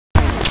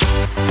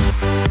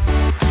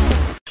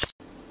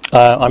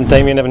I'm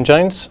Damian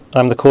Evan-Jones.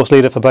 I'm the course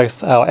leader for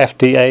both our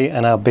FDA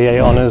and our BA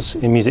Honours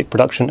in Music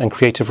Production and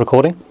Creative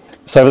Recording.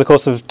 So over the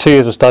course of 2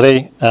 years of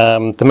study,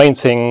 the main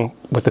thing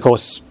with the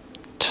course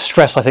to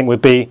stress, I think,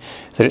 would be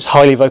that it's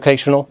highly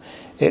vocational,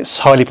 it's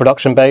highly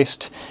production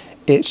based,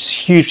 it's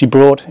hugely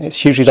broad,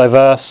 it's hugely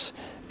diverse,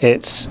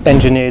 it's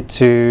engineered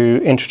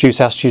to introduce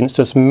our students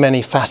to as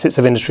many facets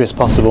of industry as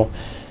possible,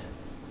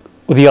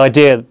 with the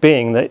idea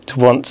being that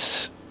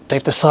once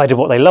they've decided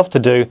what they love to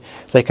do,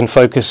 they can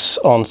focus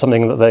on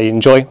something that they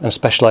enjoy and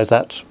specialise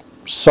that.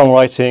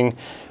 Songwriting,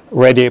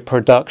 radio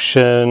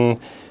production,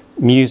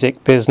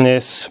 music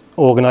business,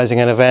 organising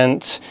an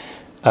event,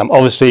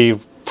 obviously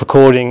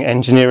recording,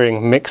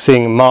 engineering,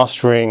 mixing,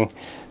 mastering,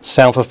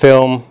 sound for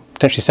film,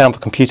 potentially sound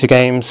for computer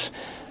games,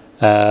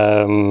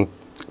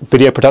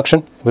 video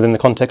production within the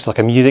context like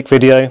a music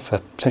video for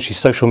potentially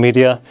social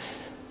media,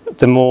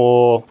 the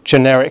more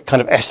generic kind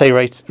of essay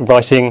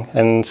writing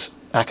and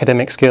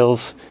academic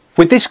skills.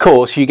 With this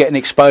course you get an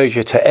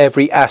exposure to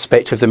every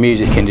aspect of the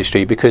music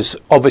industry, because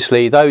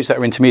obviously those that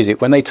are into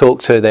music, when they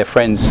talk to their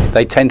friends,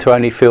 they tend to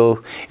only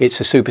feel it's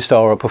a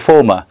superstar or a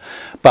performer,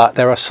 but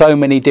there are so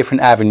many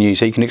different avenues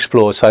that you can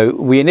explore. So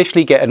we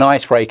initially get an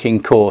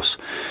ice-breaking course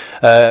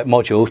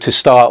module to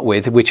start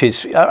with, which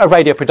is a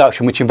radio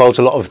production which involves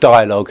a lot of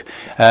dialogue,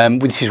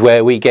 which is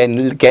where we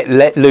get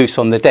let loose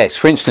on the desk.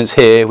 For instance,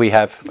 here we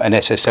have an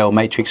SSL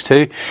Matrix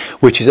 2,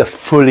 which is a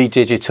fully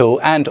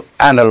digital and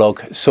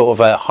analog sort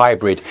of a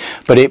hybrid,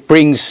 but it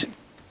brings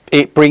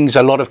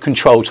a lot of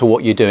control to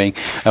what you're doing.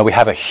 We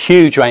have a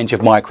huge range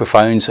of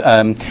microphones,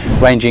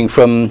 ranging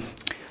from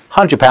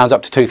 £100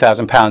 up to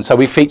 £2,000. So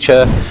we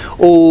feature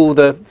all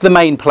the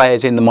main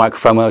players in the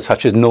microphone world,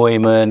 such as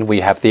Neumann, we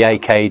have the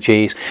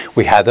AKGs,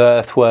 we have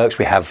Earthworks,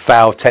 we have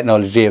Valve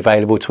technology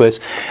available to us.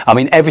 I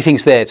mean,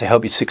 everything's there to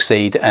help you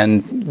succeed,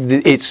 and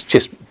it's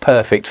just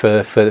perfect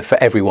for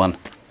everyone.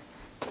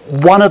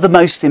 One of the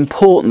most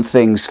important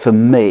things for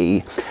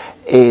me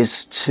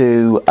is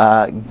to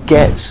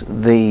get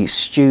the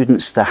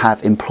students to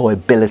have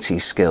employability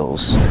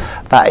skills.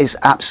 That is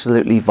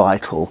absolutely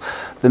vital.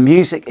 The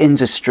music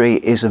industry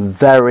is a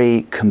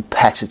very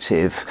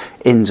competitive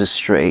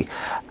industry,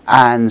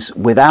 and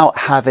without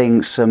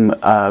having some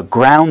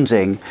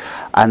grounding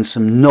and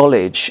some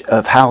knowledge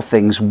of how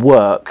things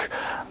work,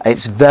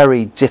 it's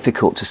very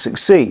difficult to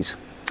succeed.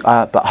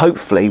 But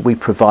hopefully we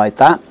provide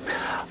that.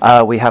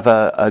 We have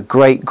a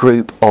great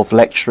group of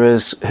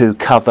lecturers who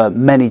cover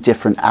many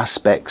different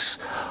aspects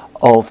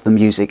of the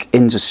music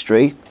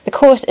industry. The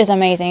course is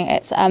amazing.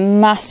 It's a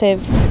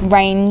massive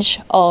range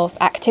of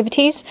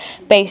activities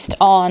based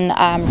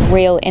on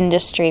real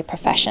industry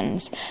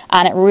professions,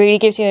 and it really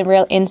gives you a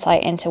real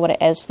insight into what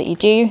it is that you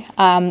do.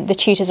 The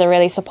tutors are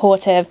really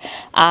supportive,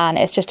 and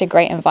it's just a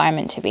great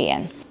environment to be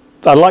in.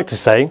 I'd like to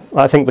say,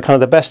 I think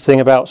the best thing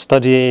about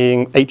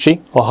studying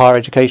HE or higher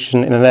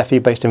education in an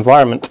FE-based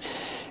environment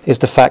is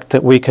the fact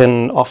that we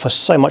can offer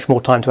so much more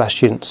time to our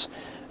students,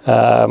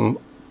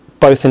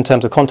 both in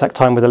terms of contact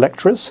time with the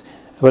lecturers,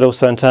 but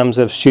also in terms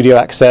of studio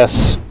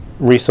access,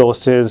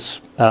 resources,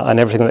 and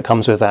everything that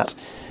comes with that.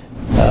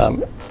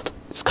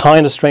 It's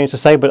kind of strange to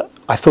say, but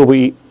I feel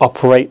we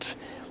operate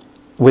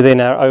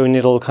within our own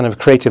little kind of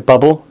creative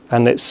bubble,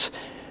 and there's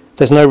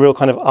no real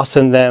kind of us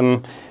and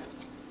them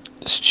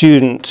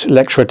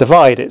student-lecturer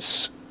divide.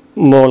 It's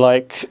more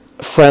like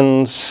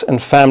friends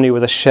and family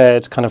with a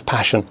shared kind of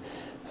passion.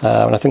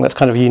 And I think that's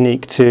kind of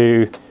unique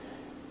to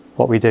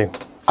what we do.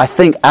 I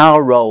think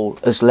our role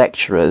as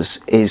lecturers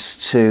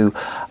is to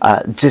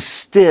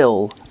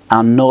distill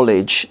our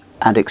knowledge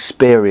and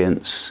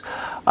experience,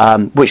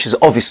 which is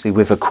obviously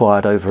we've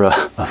acquired over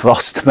a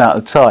vast amount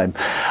of time,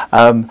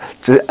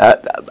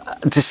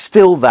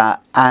 distill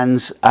that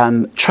and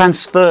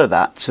transfer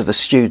that to the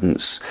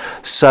students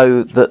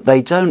so that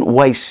they don't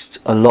waste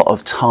a lot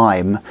of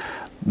time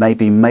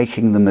maybe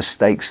making the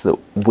mistakes that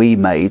we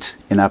made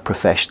in our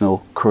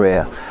professional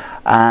career,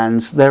 and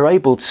they're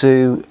able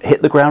to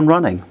hit the ground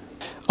running.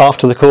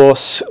 After the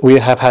course, we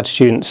have had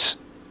students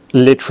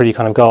literally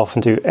kind of go off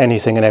and do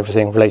anything and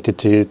everything related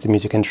to the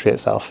music industry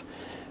itself.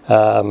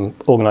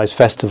 Organise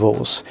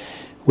festivals.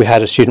 We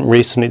had a student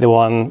recently that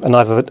won an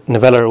Ivor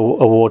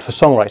Novello Award for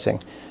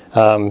songwriting.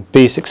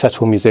 Be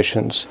successful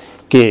musicians,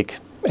 gig,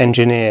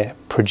 engineer,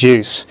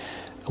 produce,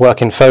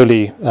 work in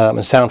Foley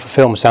and sound for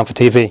film, sound for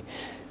TV.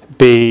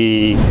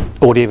 Be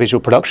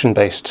audiovisual production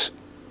based,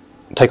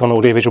 take on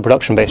audiovisual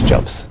production based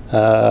jobs.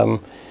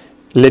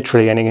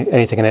 Literally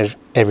anything and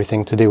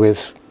everything to do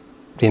with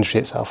the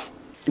industry itself.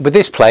 With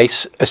this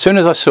place, as soon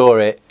as I saw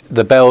it,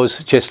 the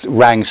bells just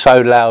rang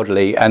so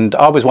loudly, and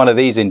I was one of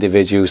these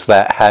individuals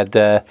that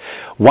had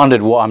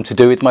wondered what I'm to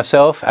do with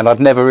myself, and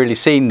I've never really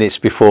seen this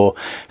before,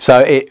 so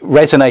it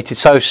resonated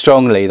so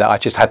strongly that I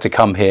just had to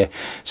come here.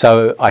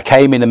 So I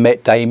came in and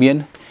met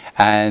Damian,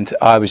 and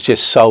I was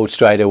just sold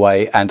straight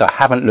away, and I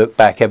haven't looked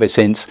back ever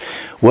since.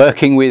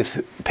 Working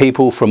with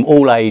people from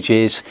all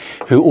ages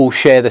who all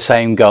share the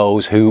same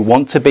goals, who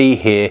want to be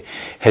here,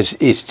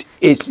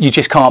 you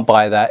just can't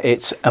buy that.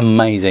 It's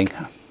amazing.